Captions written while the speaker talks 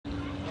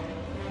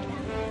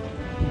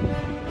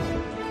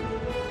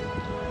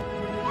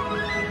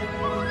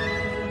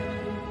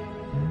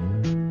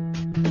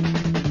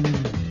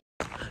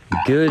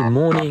Good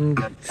morning,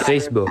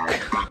 Facebook.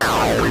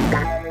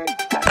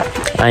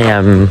 I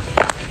am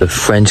the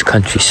French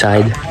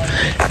countryside.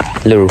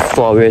 Little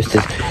forest.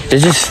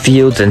 There's just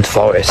fields and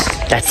forests.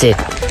 That's it.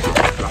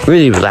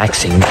 Really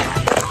relaxing.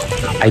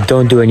 I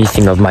don't do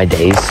anything of my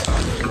days.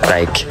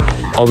 Like,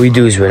 all we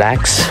do is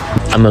relax.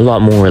 I'm a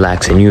lot more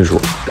relaxed than usual.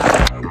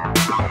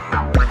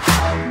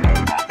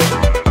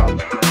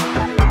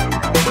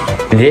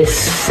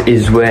 This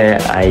is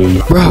where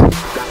I... Bro,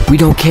 we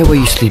don't care where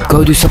you sleep.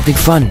 Go do something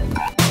fun.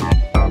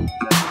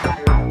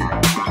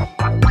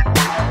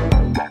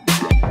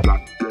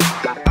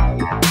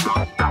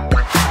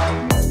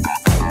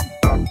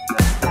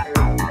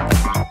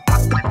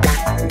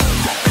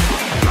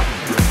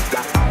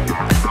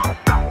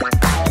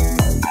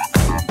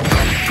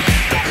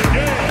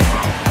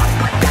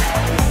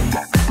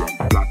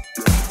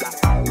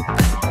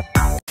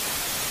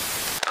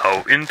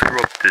 I'll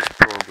interrupt this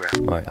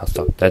program. Alright, I'll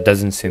stop. That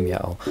doesn't suit me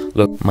at all.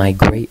 Look, my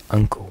great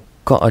uncle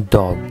got a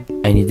dog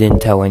and he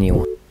didn't tell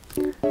anyone.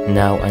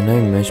 Now, I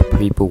know most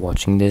people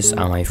watching this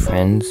are my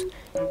friends,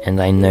 and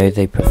I know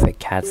they prefer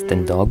cats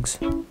than dogs.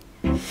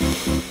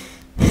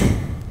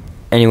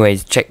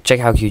 Anyways, check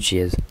how cute she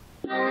is.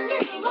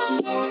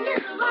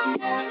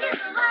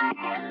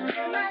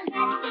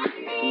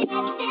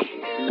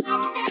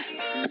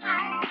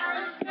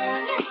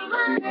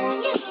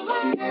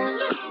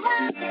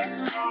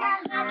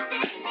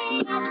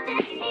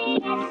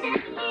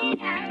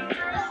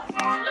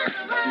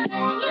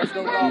 Let's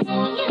go golf.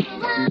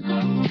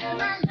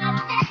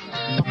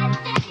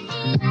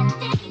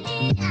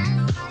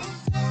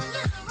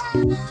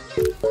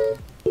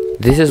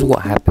 This is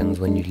what happens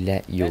when you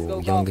let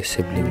your younger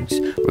siblings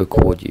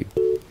record you.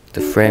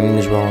 The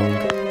framing's wrong,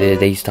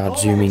 they start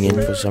zooming in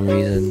for some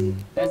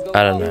reason.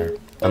 I don't know.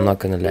 I'm not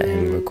gonna let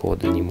him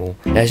record anymore.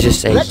 Let's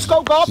just say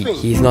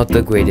he's not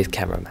the greatest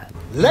cameraman.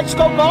 Let's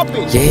go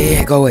golfing.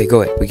 Yeah, go away.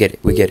 We get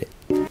it.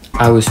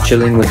 I was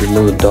chilling with the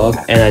little dog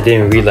and I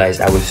didn't realize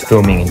I was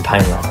filming in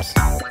time lapse.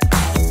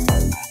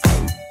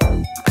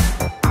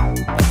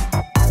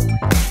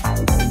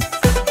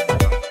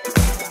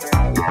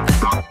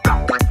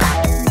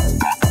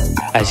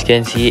 As you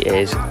can see, it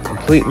is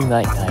completely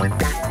nighttime,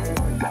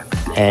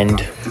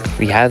 and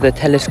we have the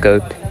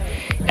telescope,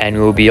 and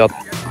we'll be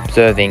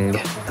observing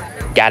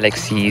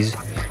galaxies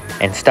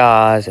and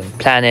stars and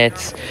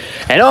planets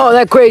and all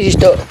that crazy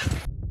stuff.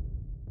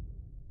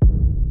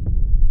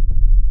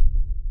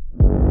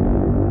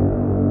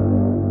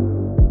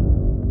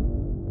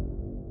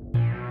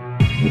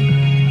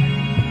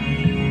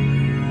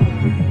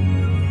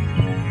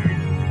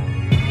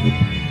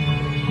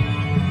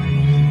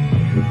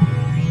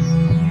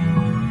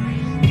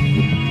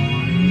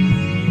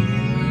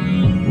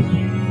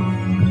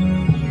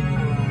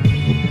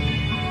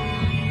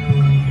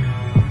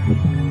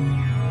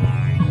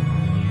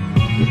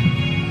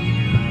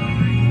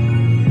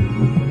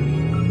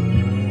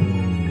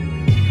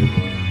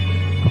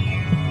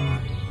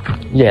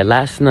 Yeah,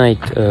 last night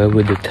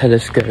with the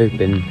telescope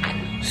and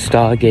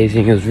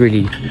stargazing, it was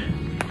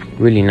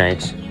really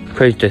nice.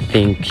 Crazy to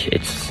think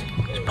it's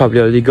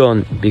probably already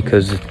gone,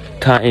 because the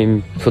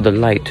time for the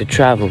light to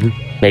travel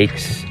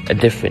makes a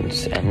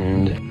difference.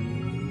 And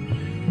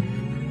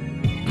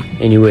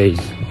anyways,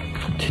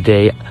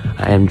 today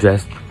I am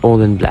dressed all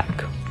in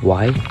black.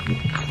 Why?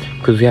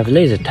 Because we have a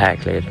laser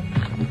tag later,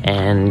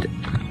 and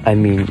I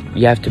mean,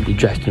 you have to be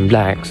dressed in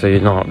black so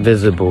you're not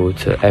visible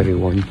to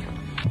everyone.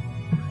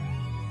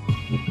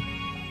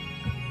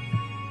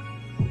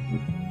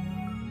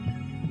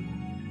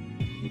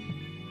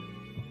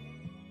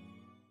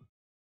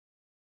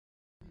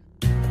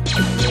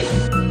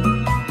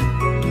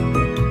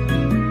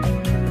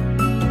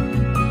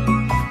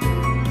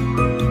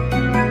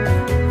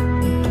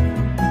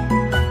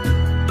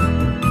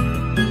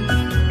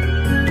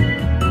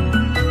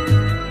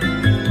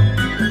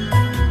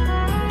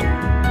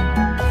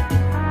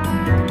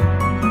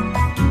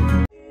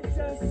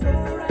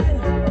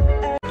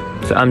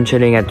 So I'm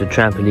chilling at the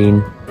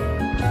trampoline.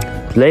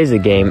 The laser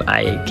game,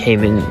 I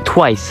came in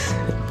twice,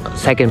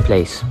 second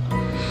place.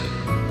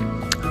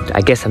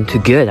 I guess I'm too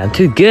good.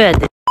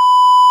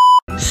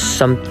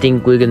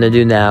 Something we're gonna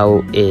do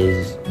now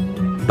is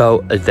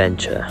boat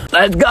adventure.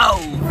 Let's go!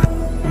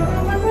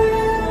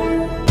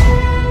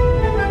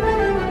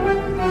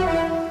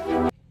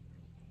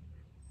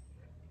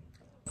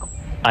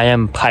 I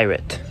am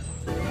pirate.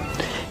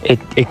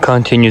 It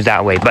continues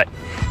that way, but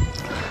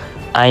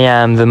I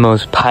am the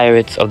most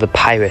pirates of the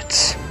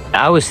pirates.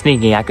 I was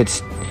thinking I could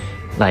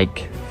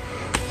like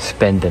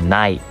spend the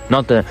night,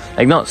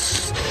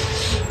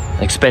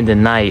 spend the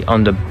night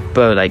on the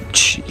boat,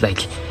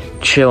 like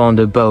chill on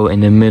the boat in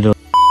the middle.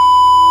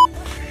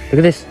 Look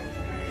at this.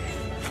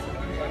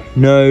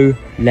 No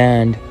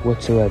land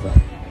whatsoever.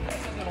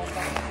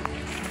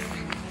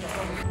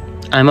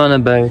 I'm on a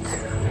boat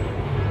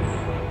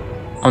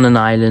on an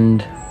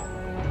island.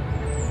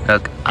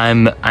 Look,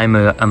 I'm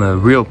a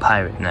real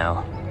pirate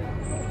now.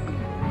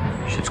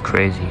 Shit's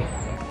crazy.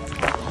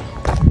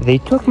 They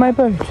took my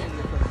boat.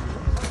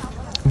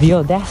 The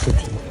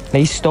audacity.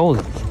 They stole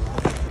it.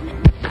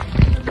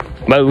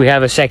 But we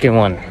have a second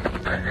one.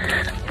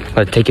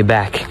 But take it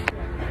back.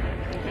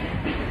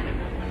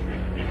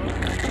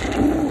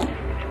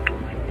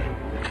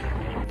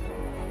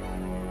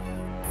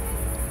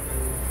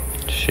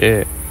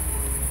 Shit.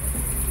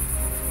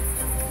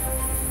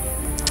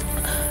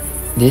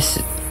 This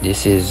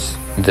is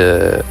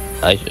the...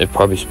 I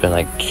probably spent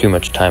like too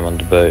much time on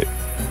the boat.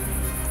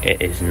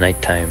 It is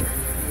nighttime.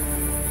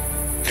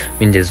 I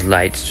mean, there's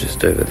lights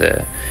just over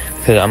there.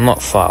 Because I'm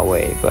not far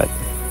away, but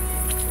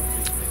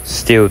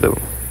still though.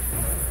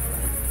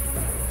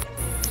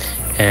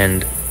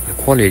 And the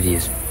quality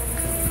is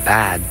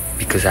bad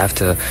because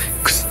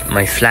cause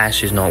my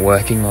flash is not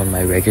working on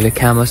my regular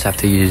camera, so I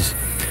have to use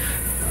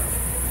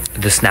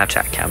the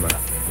Snapchat camera.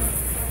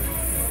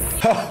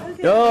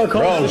 Yo,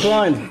 Carlos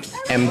declined.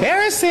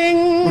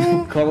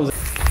 Embarrassing. Carlos.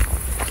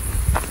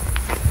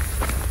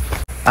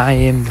 I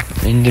am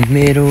in the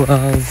middle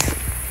of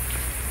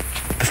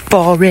the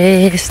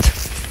forest.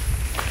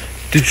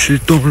 This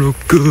shit don't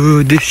look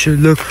good. This shit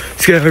look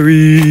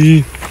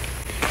scary.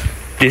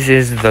 This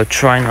is the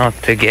try not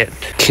to get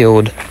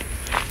killed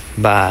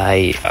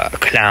by a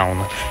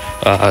clown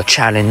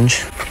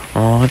challenge.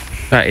 Right,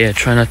 yeah,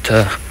 try not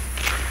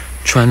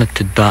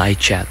to die,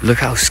 chat. Look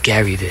how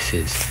scary this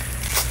is.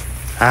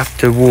 I have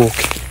to walk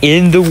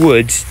in the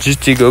woods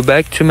just to go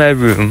back to my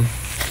room.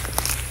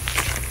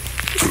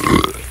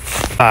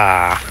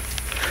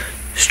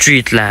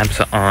 Street lamps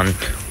are on.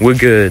 We're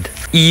good.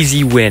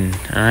 Easy win,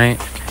 alright?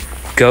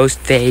 Ghost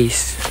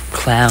face,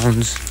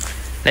 clowns.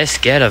 They're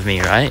scared of me,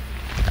 right?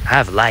 I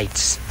have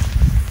lights.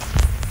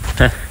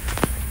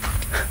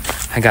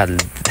 I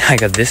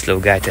got this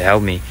little guy to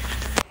help me.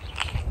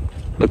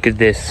 Look at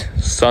this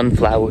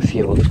sunflower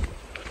field.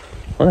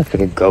 I wonder if I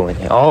could go in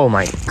here. Oh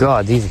my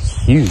god, these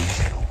are huge.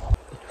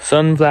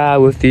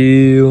 Sunflower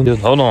field.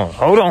 Hold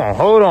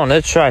on.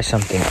 Let's try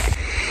something.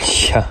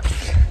 Yeah.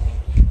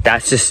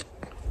 That's just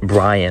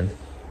Brian.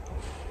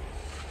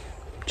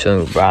 Chilling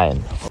with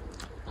Brian.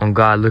 Oh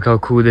god, look how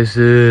cool this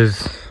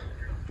is.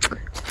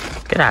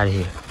 Get out of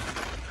here.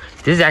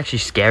 This is actually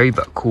scary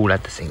but cool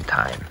at the same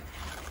time.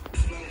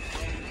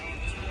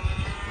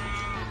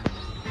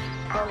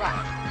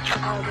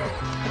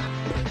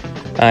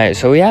 Alright,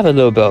 so we have a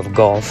little bit of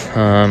golf.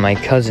 My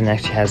cousin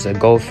actually has a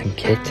golfing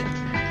kit.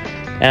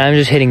 And I'm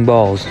just hitting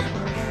balls.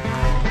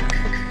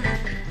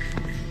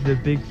 The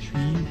big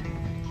tree.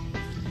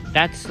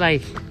 That's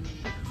like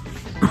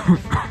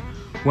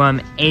what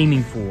I'm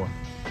aiming for.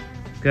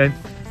 Okay?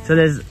 So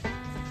there's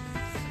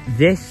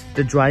this,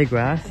 the dry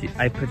grass.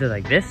 I put it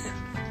like this.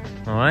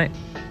 Alright?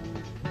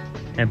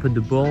 And put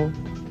the ball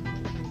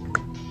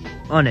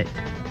on it.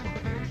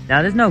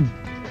 Now there's no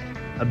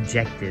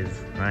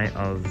objective, right?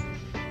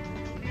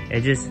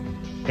 It just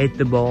hit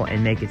the ball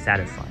and make it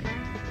satisfying.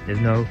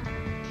 There's no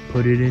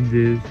put it in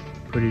this,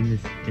 put it in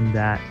this, in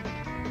that.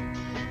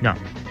 No.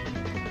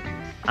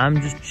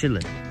 I'm just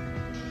chilling.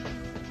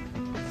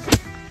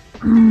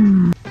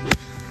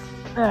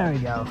 There we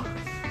go.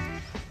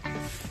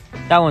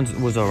 That one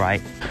was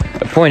alright.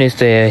 The point is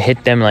to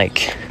hit them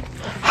like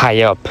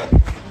high up.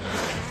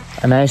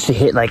 I managed to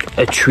hit like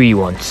a tree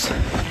once.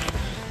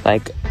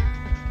 Like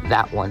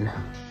that one.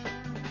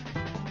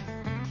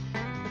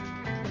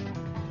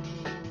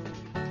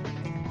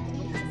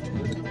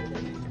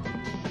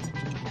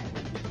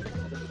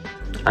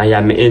 I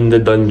am in the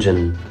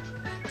dungeon.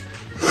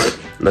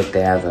 Look,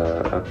 they have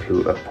a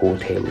pool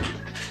table.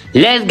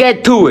 Let's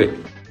get to it!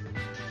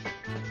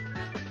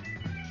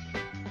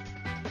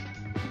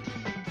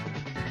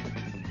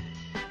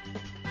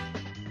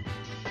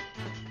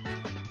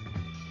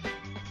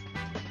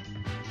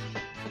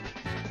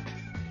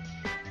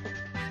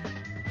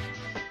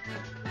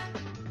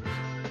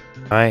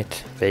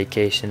 Alright,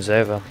 vacation's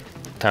over.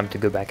 Time to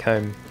go back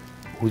home.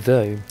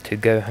 Although, to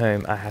go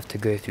home, I have to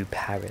go through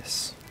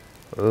Paris.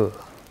 Ugh.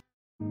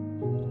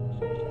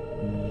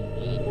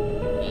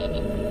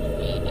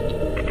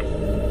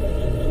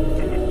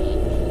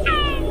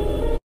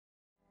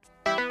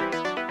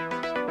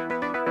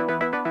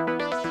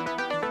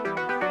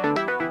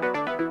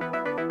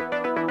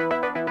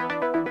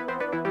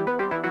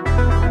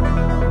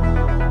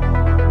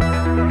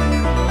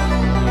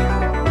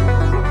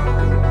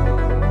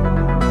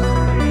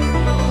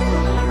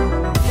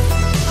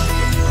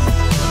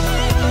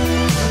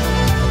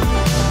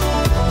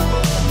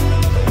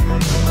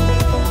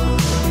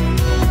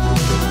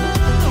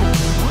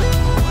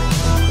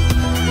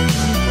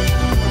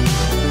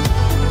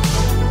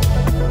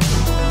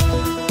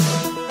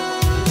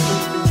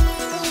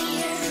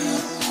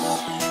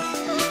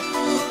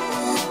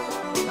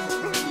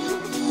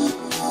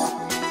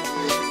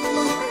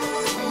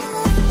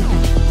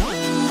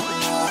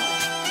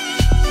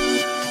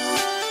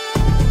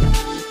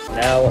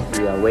 Now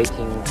we are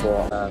waiting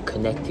for a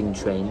connecting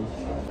train.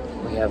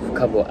 We have a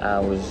couple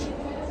hours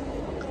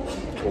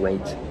to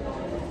wait.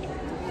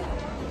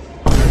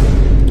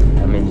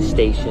 I'm in the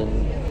station,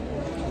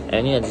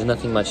 and yeah, there's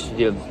nothing much to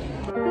do.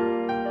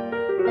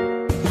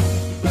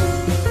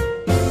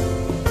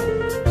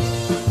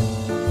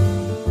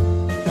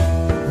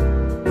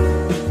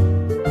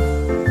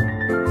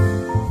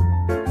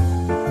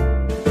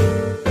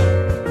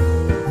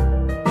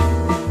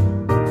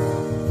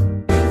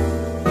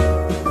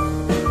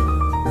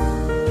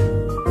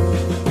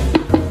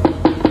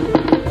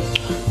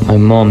 My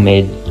mom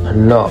made a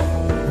lot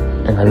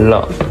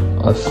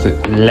of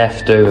food,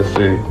 leftover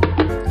food.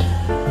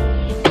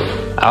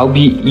 I'll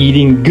be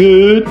eating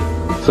good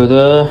for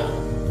the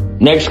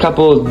next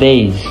couple of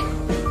days.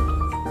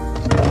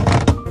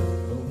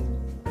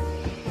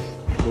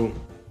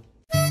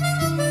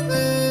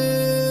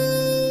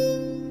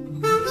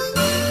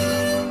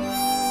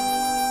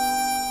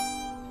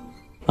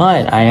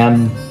 Alright, I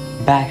am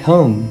back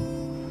home.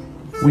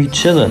 We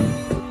chillin'.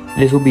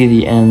 This will be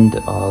the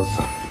end of...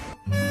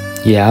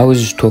 Yeah, I was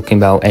just talking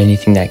about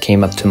anything that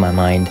came up to my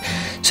mind.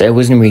 So it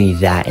wasn't really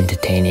that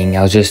entertaining.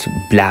 I was just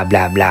blah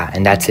blah blah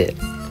and that's it.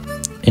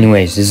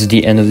 Anyways, this is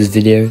the end of this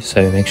video.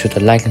 So make sure to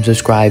like and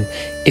subscribe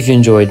if you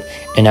enjoyed.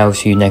 And I will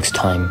see you next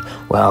time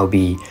where I'll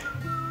be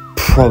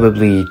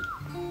probably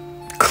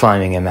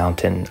climbing a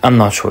mountain. I'm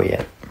not sure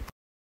yet.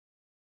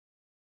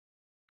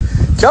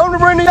 Tell him to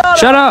bring the yacht.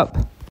 Shut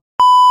up!